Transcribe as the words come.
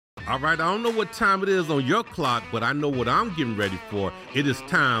All right, I don't know what time it is on your clock, but I know what I'm getting ready for. It is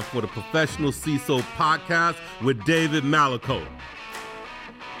time for the Professional CISO Podcast with David Malaco.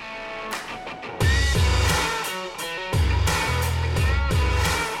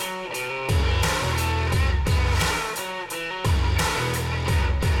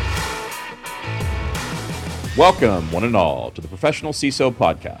 Welcome, one and all, to the Professional CISO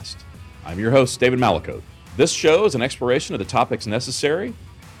Podcast. I'm your host, David Malaco. This show is an exploration of the topics necessary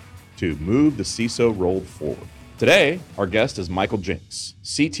to move the CISO role forward. Today, our guest is Michael Jenks,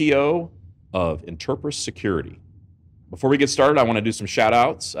 CTO of Interpris Security. Before we get started, I want to do some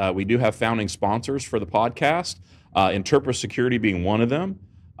shout-outs. We do have founding sponsors for the podcast, Interpris Security being one of them.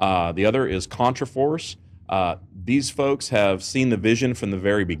 The other is Contraforce. These folks have seen the vision from the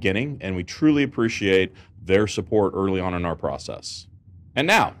very beginning, and we truly appreciate their support early on in our process. And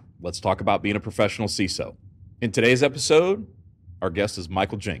now, let's talk about being a professional CISO. In today's episode, our guest is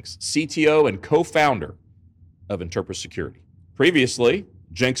Michael Jenks, CTO and co-founder of Interpris Security. Previously,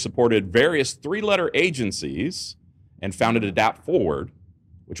 Jenks supported various three-letter agencies and founded Adapt Forward,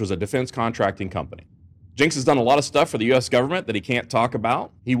 which was a defense contracting company. Jenks has done a lot of stuff for the U.S. government that he can't talk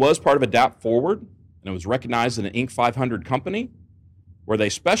about. He was part of Adapt Forward, and it was recognized as an Inc. 500 company where they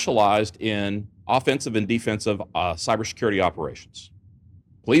specialized in offensive and defensive cybersecurity operations.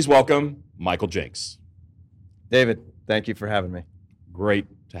 Please welcome Michael Jenks. David, thank you for having me. Great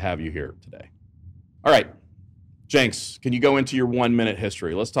to have you here today. All right, Jenks, can you go into your 1 minute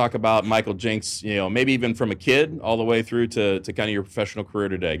history? Let's talk about Michael Jenks, maybe even from a kid all the way through to kind of your professional career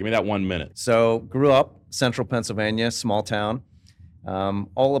today. Give me that 1 minute. So grew up central Pennsylvania, small town,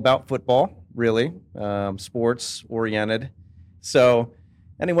 all about football, really, sports oriented. So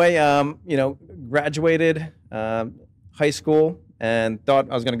anyway, graduated high school and thought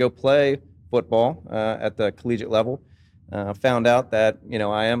I was going to go play football at the collegiate level. Found out that,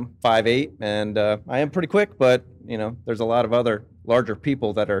 I am 5'8", and I am pretty quick, but, there's a lot of other larger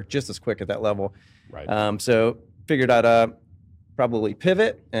people that are just as quick at that level. Right. So figured I'd probably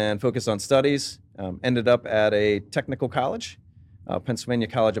pivot and focus on studies. Ended up at a technical college, Pennsylvania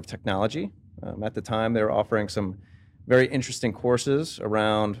College of Technology. At the time, they were offering some very interesting courses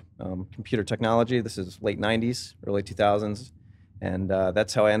around computer technology. This is late 90s, early 2000s. And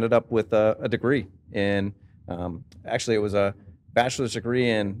that's how I ended up with a degree in, actually it was a bachelor's degree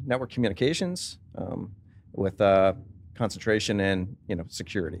in network communications with a concentration in,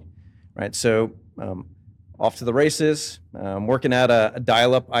 security, right? So off to the races, working at a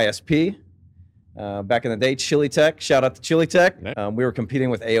dial-up ISP. Back in the day, Chili Tech, shout out to Chili Tech. We were competing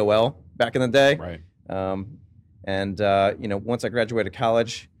with AOL back in the day. Right. Once I graduated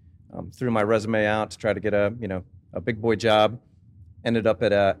college, threw my resume out to try to get a big boy job. Ended up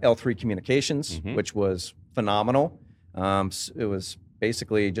at L3 Communications, which was phenomenal. It was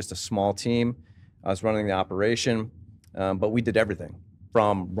basically just a small team. I was running the operation, but we did everything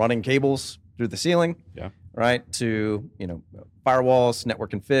from running cables through the ceiling, right, to firewalls,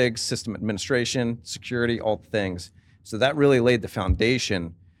 network configs, system administration, security, all the things. So that really laid the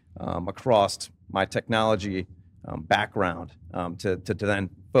foundation across my technology background to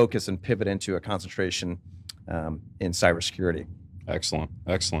then focus and pivot into a concentration in cybersecurity. Excellent.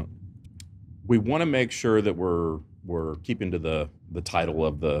 We want to make sure that we're keeping to the title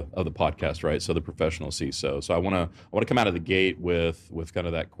of the podcast, right? So the professional CISO. So I want to come out of the gate with kind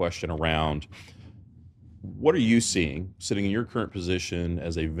of that question around what are you seeing sitting in your current position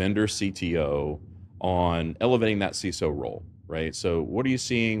as a vendor CTO on elevating that CISO role, right? So what are you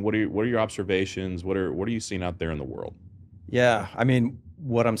seeing? What are your observations? What are you seeing out there in the world? Yeah, I mean,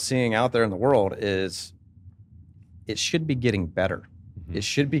 what I'm seeing out there in the world is it should be getting better. It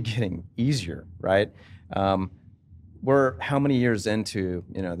should be getting easier, right? We're how many years into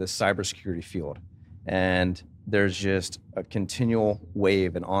this cybersecurity field, and there's just a continual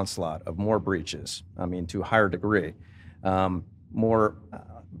wave and onslaught of more breaches. I mean, to a higher degree, more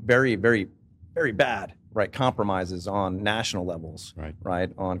very, very, very bad, right? Compromises on national levels,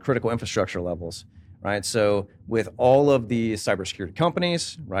 right? On critical infrastructure levels, right? So with all of these cybersecurity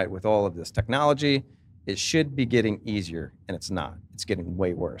companies, right? With all of this technology, it should be getting easier, and it's not. It's getting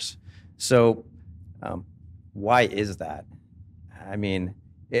way worse. So why is that? I mean,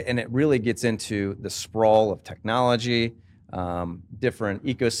 it really gets into the sprawl of technology, different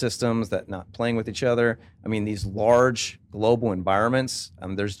ecosystems that not playing with each other. I mean, these large global environments,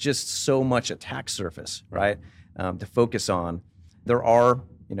 there's just so much attack surface, right, to focus on. There are,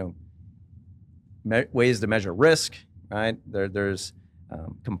 ways to measure risk, right? There's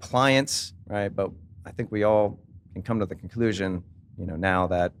compliance, right? But I think we all can come to the conclusion, now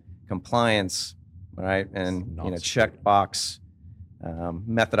that compliance, right, and check box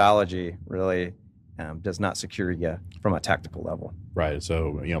methodology really does not secure you from a tactical level. Right.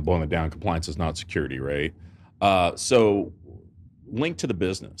 So, boiling it down, compliance is not security, right? So linked to the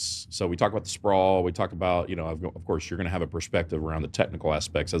business. So we talk about the sprawl. We talk about, of course, you're going to have a perspective around the technical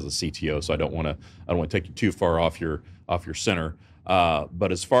aspects as a CTO. So I don't want to take you too far off your center.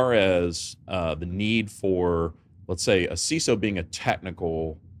 But as far as the need for, let's say, a CISO being a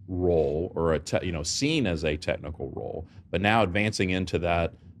technical role or seen as a technical role, but now advancing into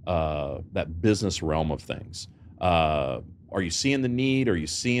that business realm of things. Are you seeing the need? Are you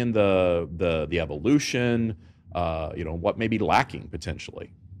seeing the evolution? What may be lacking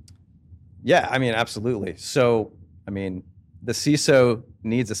potentially? Yeah, absolutely. So, the CISO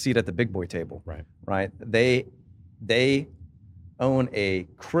needs a seat at the big boy table. Right. They own a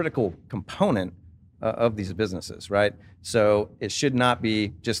critical component of these businesses, right? So it should not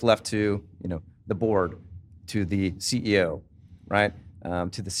be just left to the board, to the CEO, right,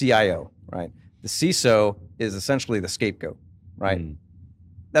 to the CIO, right? The CISO is essentially the scapegoat, right?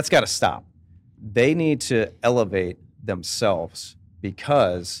 That's got to stop. They need to elevate themselves,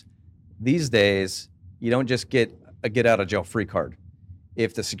 because these days you don't just get a get out of jail free card.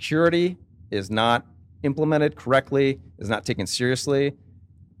 If the security is not implemented correctly, is not taken seriously,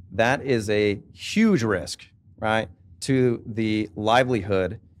 that is a huge risk, right, to the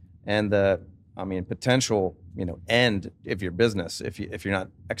livelihood and the potential end of your business if you're not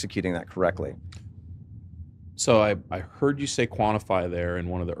executing that correctly. So I heard you say quantify there in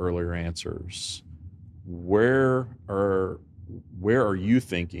one of the earlier answers. Where are you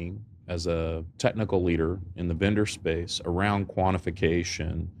thinking as a technical leader in the vendor space around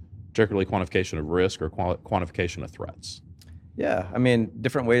quantification, particularly quantification of risk or quantification of threats? Yeah,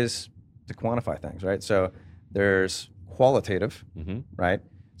 different ways to quantify things, right? So there's qualitative, right?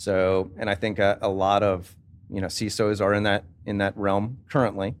 So, and I think a lot of CISOs are in that realm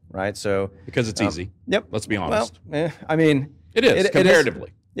currently, right? So because it's easy. Yep. Let's be honest. Well, it is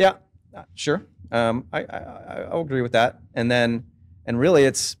comparatively. It is. Yeah, sure. I'll agree with that. And really,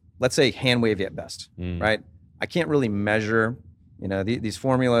 it's, let's say, hand wavy at best, right? I can't really measure. These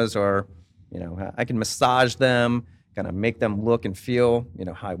formulas are, I can massage them, kind of make them look and feel,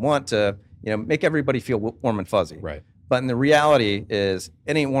 how I want to, make everybody feel warm and fuzzy. Right. But in the reality is,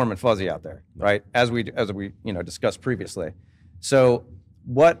 it ain't warm and fuzzy out there, right? As we discussed previously. So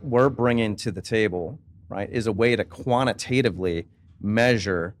what we're bringing to the table, right, is a way to quantitatively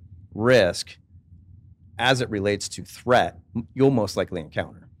measure risk as it relates to threat you'll most likely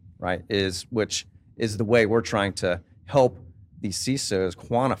encounter, right? Which is the way we're trying to help these CISOs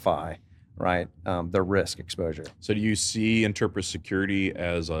quantify, right, their risk exposure. So do you see Interpret Security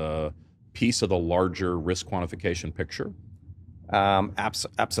as a piece of the larger risk quantification picture?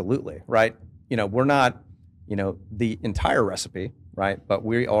 Absolutely, right? We're not, the entire recipe, right? But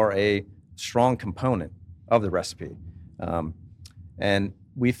we are a strong component of the recipe. And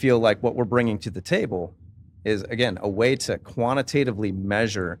we feel like what we're bringing to the table is, again, a way to quantitatively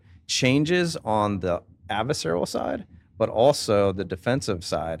measure changes on the adversarial side, but also the defensive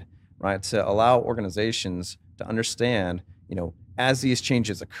side, right? To allow organizations to understand, as these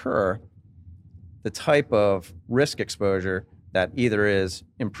changes occur, the type of risk exposure that either is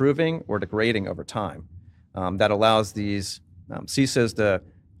improving or degrading over time. That allows these CISOs to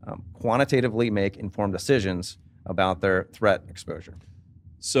quantitatively make informed decisions about their threat exposure.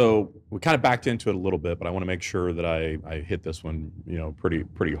 So we kind of backed into it a little bit, but I want to make sure that I hit this one,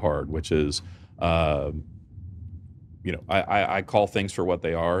 pretty hard, which is, I call things for what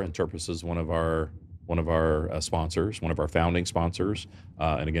they are. Interpret is one of our sponsors, one of our founding sponsors,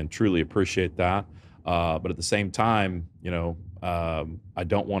 and again, truly appreciate that. But at the same time, I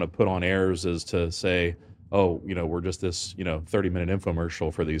don't want to put on airs as to say, oh, we're just this, 30-minute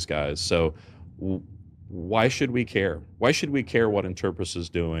infomercial for these guys. So why should we care? Why should we care what Interpret is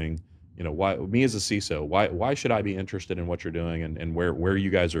doing? Why, me as a CISO, why should I be interested in what you're doing and where you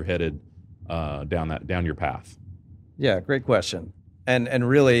guys are headed down your path? Yeah, great question. And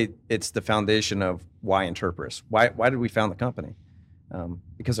really, it's the foundation of why Interpret. Why did we found the company?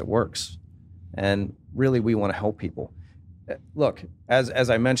 Because it works. And really, we want to help people. Look, as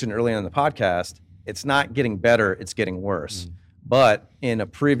I mentioned earlier in the podcast, it's not getting better, it's getting worse. But in a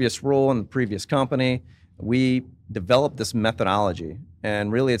previous role in the previous company, we developed this methodology.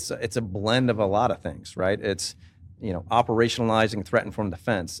 And really, it's a blend of a lot of things, right? It's operationalizing threat-informed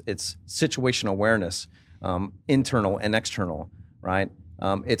defense. It's situational awareness, internal and external, right?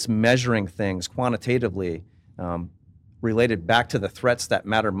 It's measuring things quantitatively related back to the threats that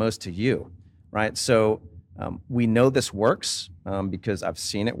matter most to you, right? So we know this works because I've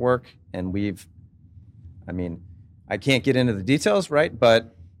seen it work, and I can't get into the details, right?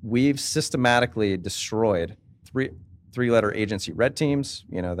 But we've systematically destroyed three-letter agency red teams,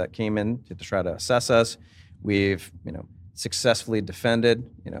 that came in to try to assess us. We've, successfully defended,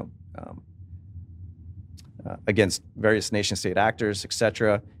 against various nation-state actors, et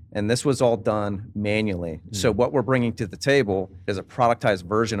cetera. And this was all done manually. So what we're bringing to the table is a productized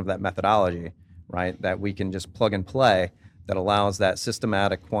version of that methodology, right, that we can just plug and play that allows that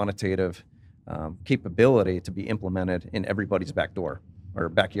systematic quantitative capability to be implemented in everybody's back door or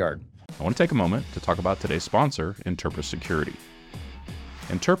backyard. I want to take a moment to talk about today's sponsor, Interpres Security.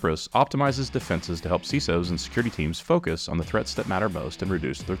 Interpres optimizes defenses to help CISOs and security teams focus on the threats that matter most and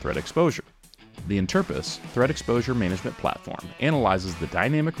reduce their threat exposure. The Interpres Threat Exposure Management Platform analyzes the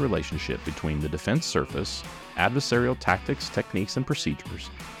dynamic relationship between the defense surface, adversarial tactics, techniques, and procedures,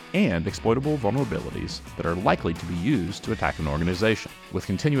 and exploitable vulnerabilities that are likely to be used to attack an organization. With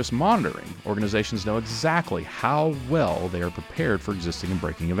continuous monitoring, organizations know exactly how well they are prepared for existing and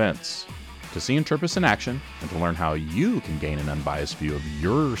breaking events. To see Interpres in action and to learn how you can gain an unbiased view of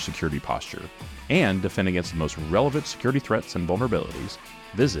your security posture and defend against the most relevant security threats and vulnerabilities,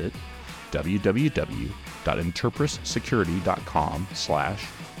 visit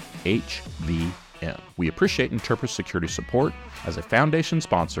www.interpressecurity.com/HVM. We appreciate Interpres Security support as a foundation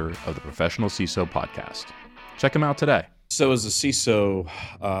sponsor of the Professional CISO podcast. Check them out today. So as a CISO,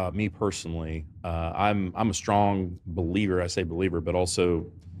 me personally, I'm a strong believer, I say believer, but also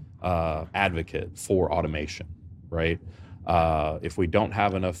advocate for automation, right? If we don't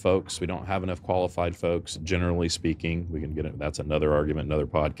have enough folks, we don't have enough qualified folks, generally speaking, we can get it. That's another argument, another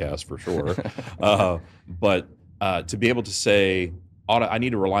podcast for sure. But to be able to say, I need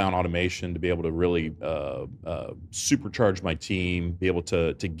to rely on automation to be able to really supercharge my team, be able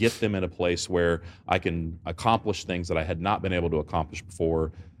to get them in a place where I can accomplish things that I had not been able to accomplish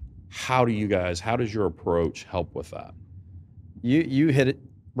before. How does your approach help with that? You hit it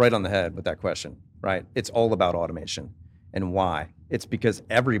right on the head with that question, right? It's all about automation. And why? It's because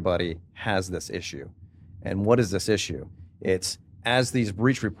everybody has this issue. And what is this issue? It's as these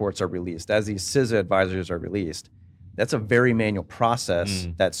breach reports are released, as these CISA advisories are released, that's a very manual process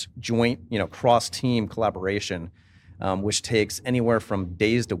that's joint, cross-team collaboration, which takes anywhere from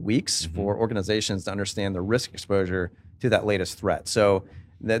days to weeks for organizations to understand the risk exposure to that latest threat. So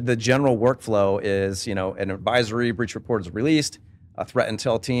the general workflow is, an advisory breach report is released, a threat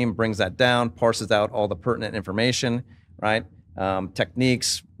intel team brings that down, parses out all the pertinent information, right?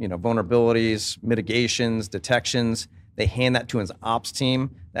 Techniques, vulnerabilities, mitigations, detections. They hand that to an ops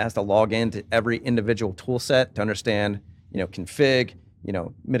team that has to log into every individual tool set to understand, config,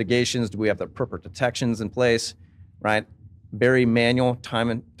 mitigations. Do we have the proper detections in place, right? Very manual,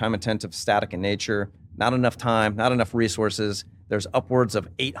 time intensive, static in nature. Not enough time, not enough resources. There's upwards of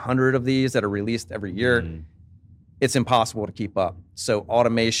 800 of these that are released every year. It's impossible to keep up. So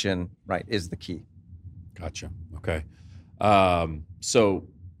automation, right, is the key. Gotcha. Okay. So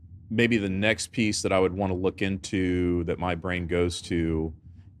maybe the next piece that I would want to look into that my brain goes to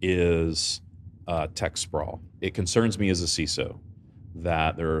is tech sprawl. It concerns me as a CISO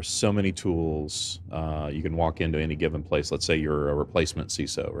that there are so many tools. You can walk into any given place. Let's say you're a replacement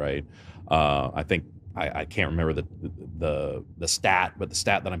CISO, right? I think I can't remember the stat, but the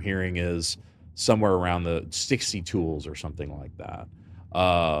stat that I'm hearing is somewhere around the 60 tools or something like that.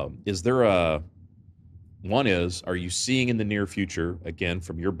 Is there are you seeing in the near future, again,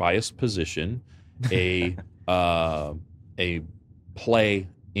 from your biased position, a play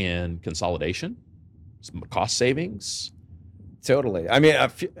in consolidation, some cost savings? Totally.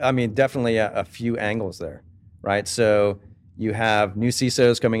 Definitely a few angles there, right? So you have new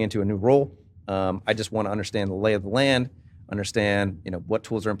CISOs coming into a new role. I just want to understand the lay of the land, understand what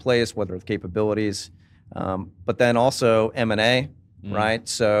tools are in place, what are the capabilities, but then also M&A. Right.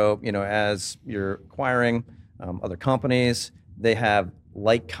 So, as you're acquiring other companies, they have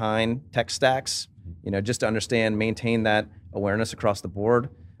like kind tech stacks, just to understand, maintain that awareness across the board.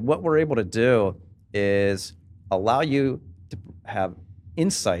 What we're able to do is allow you to have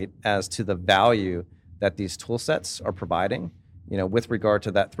insight as to the value that these tool sets are providing, with regard to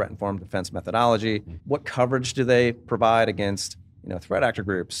that threat-informed defense methodology. What coverage do they provide against, threat actor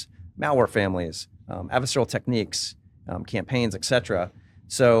groups, malware families, adversarial techniques, campaigns, et cetera.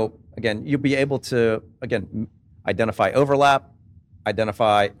 So again, you'll be able to, identify overlap,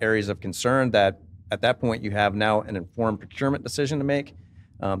 identify areas of concern that at that point you have now an informed procurement decision to make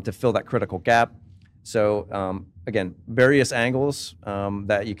to fill that critical gap. So various angles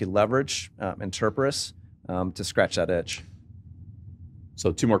that you could leverage Interpres to scratch that itch.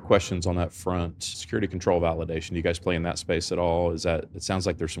 So 2 more questions on that front. Security control validation. Do you guys play in that space at all? It sounds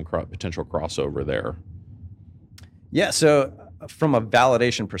like there's some potential crossover there. Yeah. So from a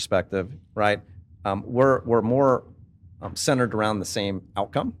validation perspective, right, we're more centered around the same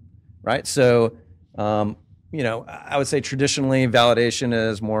outcome, right? So, I would say traditionally validation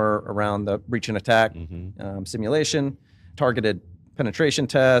is more around the breach and attack simulation, targeted penetration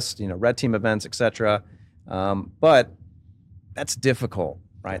tests, red team events, et cetera. But that's difficult,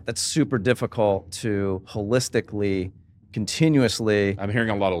 right? That's super difficult to holistically, continuously. I'm hearing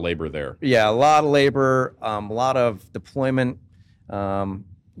a lot of labor there. Yeah, a lot of labor, a lot of deployment,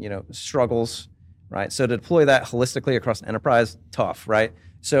 struggles, right? So to deploy that holistically across an enterprise, tough, right?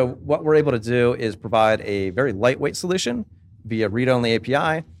 So what we're able to do is provide a very lightweight solution via read-only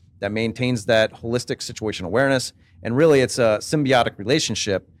API that maintains that holistic situational awareness. And really, it's a symbiotic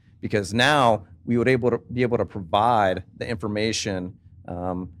relationship because now we would be able to provide the information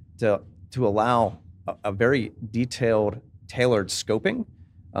to allow a very detailed, tailored scoping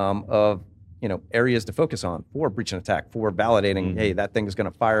of areas to focus on for breach and attack, for validating, hey, that thing is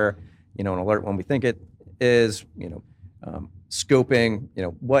going to fire an alert when we think it is, scoping,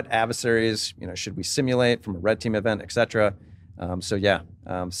 what adversaries, should we simulate from a red team event, et cetera.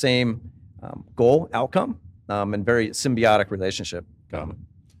 Same goal, outcome, and very symbiotic relationship,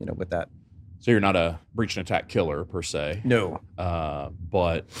 with that. So you're not a breach and attack killer per se. No.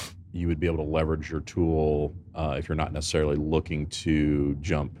 But you would be able to leverage your tool if you're not necessarily looking to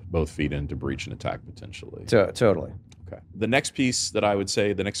jump both feet into breach and attack potentially. Totally. Okay. The next piece that I would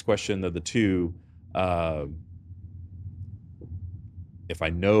say, the next question of the two, if I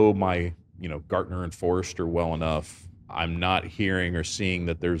know my, Gartner and Forrester well enough, I'm not hearing or seeing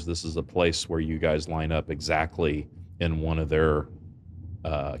that this is a place where you guys line up exactly in one of their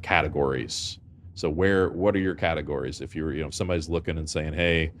categories. So what are your categories? If you're, if somebody's looking and saying,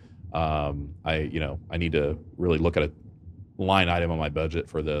 hey, I need to really look at a line item on my budget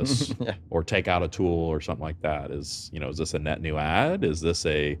for this, or take out a tool or something like that. Is this a net new ad? Is this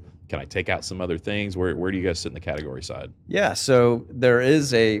can I take out some other things? Where do you guys sit in the category side? Yeah, so there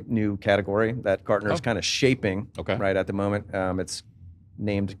is a new category that Gartner is kind of shaping right at the moment. It's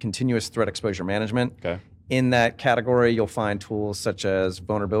named Continuous Threat Exposure Management. Okay. In that category, you'll find tools such as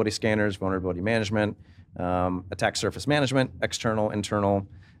vulnerability scanners, vulnerability management, attack surface management, external, internal.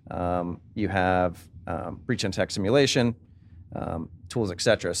 You have breach and attack simulation, tools, et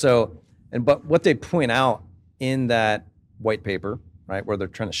cetera. But what they point out in that white paper, right, where they're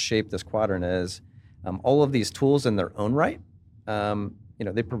trying to shape this quadrant is all of these tools in their own right,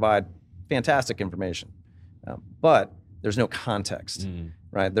 they provide fantastic information, but there's no context,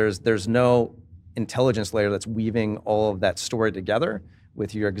 right? There's no intelligence layer that's weaving all of that story together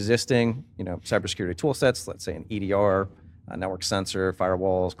with your existing, cybersecurity tool sets, let's say an EDR, a network sensor,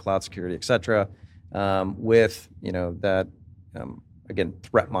 firewalls, cloud security, et cetera, with, that, again,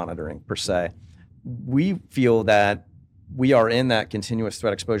 threat monitoring per se. We feel that we are in that continuous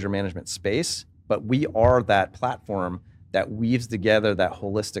threat exposure management space, but we are that platform that weaves together that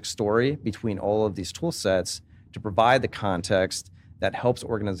holistic story between all of these tool sets to provide the context that helps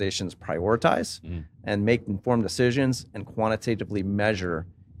organizations prioritize and make informed decisions and quantitatively measure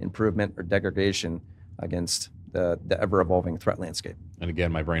improvement or degradation against the ever-evolving threat landscape. And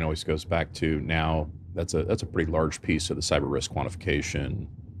again, my brain always goes back to now that's a pretty large piece of the cyber risk quantification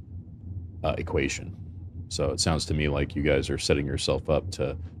equation. So it sounds to me like you guys are setting yourself up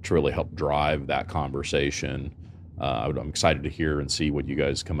to really help drive that conversation. I'm excited to hear and see what you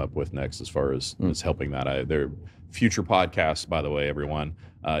guys come up with next as far as helping that. Their future podcast, by the way, everyone,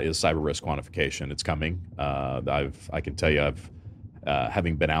 is cyber risk quantification. It's coming. I can tell you,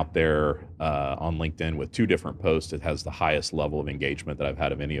 having been out there on LinkedIn with 2 different posts, it has the highest level of engagement that I've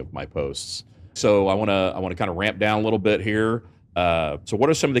had of any of my posts. So I want to kind of ramp down a little bit here. So what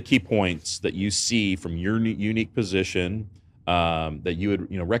are some of the key points that you see from your unique position that you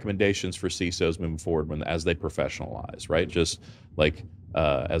would, recommendations for CISOs moving forward as they professionalize, right? Just like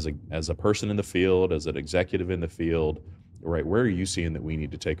as a person in the field, as an executive in the field, right? Where are you seeing that we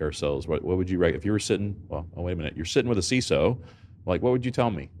need to take ourselves? What would you if you were sitting? Well, oh wait a minute, you're sitting with a CISO. Like, what would you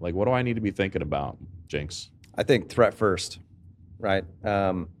tell me? Like, what do I need to be thinking about, Jenks? I think threat first, right?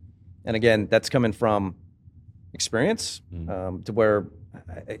 And again, that's coming from experience to where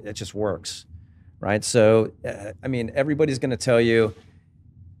it just works, right? So, everybody's going to tell you,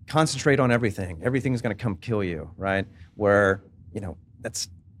 concentrate on everything. Everything's going to come kill you, right? Where, that's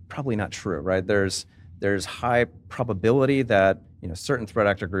probably not true, right? There's high probability that, certain threat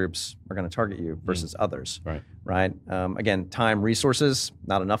actor groups are going to target you versus others, right? Again, time, resources,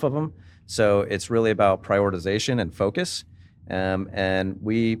 not enough of them. So it's really about prioritization and focus. And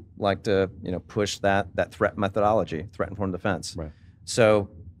we like to, push that threat methodology, threat-informed defense. Right. So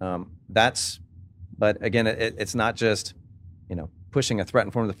that's But again, it's not just, pushing a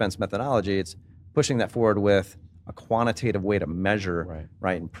threat-informed defense methodology. It's pushing that forward with a quantitative way to measure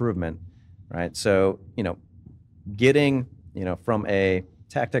right improvement, right? So, getting, from a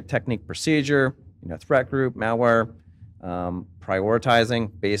tactic, technique, procedure, threat group, malware, prioritizing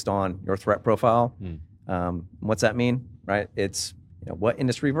based on your threat profile. What's that mean, right? It's, what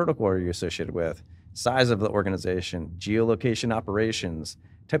industry vertical are you associated with, size of the organization, geolocation operations,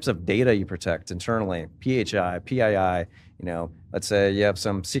 types of data you protect internally, PHI, PII, let's say you have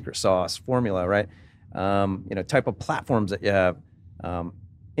some secret sauce formula, right? Type of platforms that you have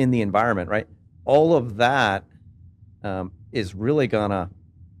in the environment, right? All of that is really gonna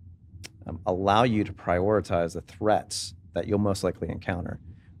allow you to prioritize the threats that you'll most likely encounter.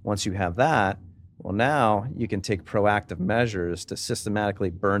 Once you have that, well, now you can take proactive measures to systematically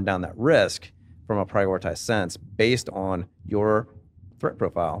burn down that risk from a prioritized sense based on your threat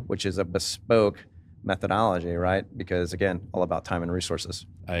profile, which is a bespoke methodology, right? Because again, all about time and resources.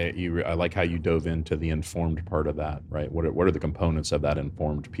 I like how you dove into the informed part of that, right? What are the components of that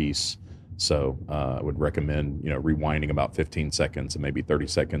informed piece? So I would recommend, rewinding about 15 seconds and maybe 30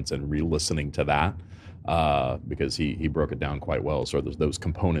 seconds and re-listening to that because he broke it down quite well. So there's those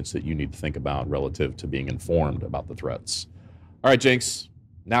components that you need to think about relative to being informed about the threats. All right, Jenks,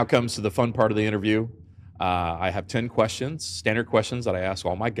 now comes to the fun part of the interview. I have 10 questions, standard questions that I ask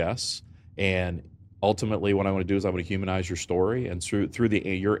all my guests. And ultimately what I want to do is I want to humanize your story. And through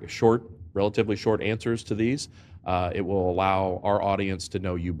your relatively short answers to these, it will allow our audience to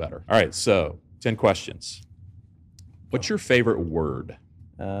know you better. All right, so 10 questions. What's your favorite word?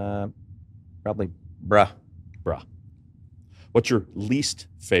 Probably bruh. Bruh. What's your least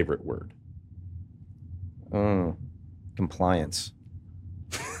favorite word? Compliance.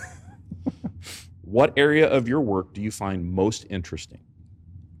 What area of your work do you find most interesting?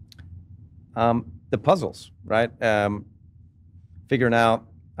 The puzzles, right? Figuring out,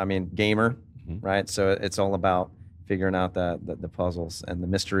 gamer, right? So it's all about figuring out the puzzles and the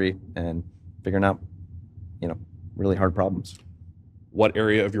mystery and figuring out, really hard problems. What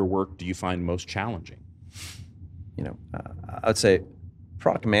area of your work do you find most challenging? I would say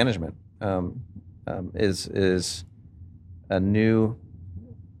product management is a new,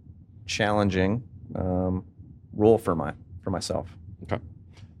 challenging role for myself. Okay.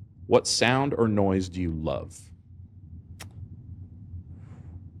 What sound or noise do you love?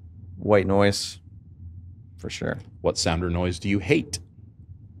 White noise, for sure. What sound or noise do you hate?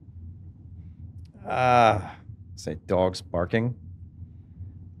 Say dogs barking,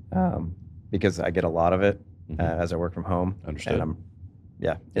 because I get a lot of it as I work from home. Understood. And I'm,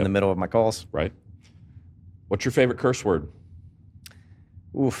 in the middle of my calls. Right. What's your favorite curse word?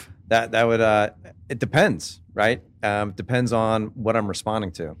 Oof, that would, it depends, right? Depends on what I'm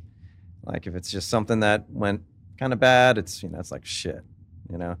responding to. Like if it's just something that went kind of bad, it's, it's like shit,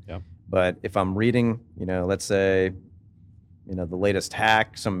 Yeah. But if I'm reading, let's say, the latest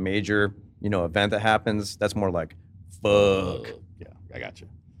hack, some major, event that happens, that's more like, fuck. Yeah, I got you.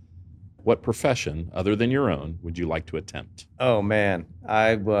 What profession, other than your own, would you like to attempt? Oh man,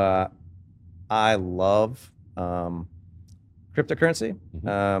 I love cryptocurrency,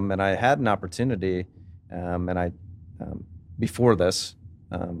 and I had an opportunity, and I before this,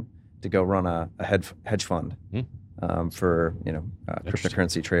 to go run a hedge fund for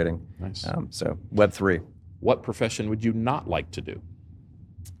cryptocurrency trading. Nice. So Web3. What profession would you not like to do?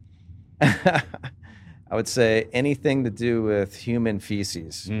 I would say anything to do with human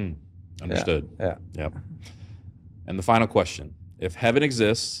feces. Understood. Yeah. Yep. And the final question: if heaven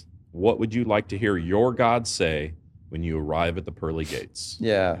exists, what would you like to hear your God say when you arrive at the pearly gates?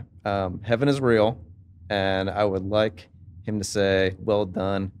 Yeah. Heaven is real, and I would like him to say, "Well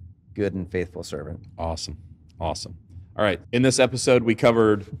done, good and faithful servant." Awesome. Awesome. All right. In this episode, we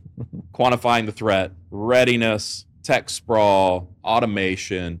covered quantifying the threat, readiness, tech sprawl,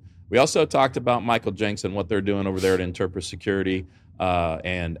 automation. We also talked about Michael Jenks and what they're doing over there at Interpret Security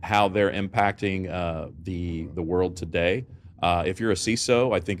and how they're impacting the world today. If you're a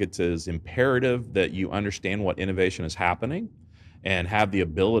CISO, I think it is imperative that you understand what innovation is happening and have the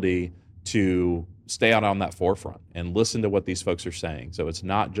ability to stay out on that forefront and listen to what these folks are saying. So it's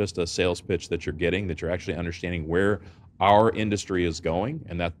not just a sales pitch that you're getting, that you're actually understanding where our industry is going,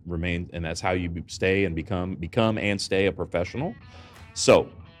 and that's how you stay and become and stay a professional. So,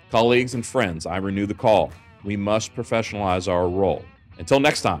 colleagues and friends, I renew the call. We must professionalize our role. Until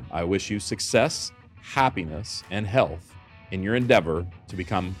next time, I wish you success, happiness, and health in your endeavor to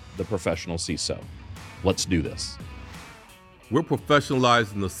become the professional CISO. Let's do this. We're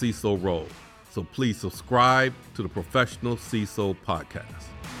professionalizing the CISO role, so please subscribe to the Professional CISO Podcast.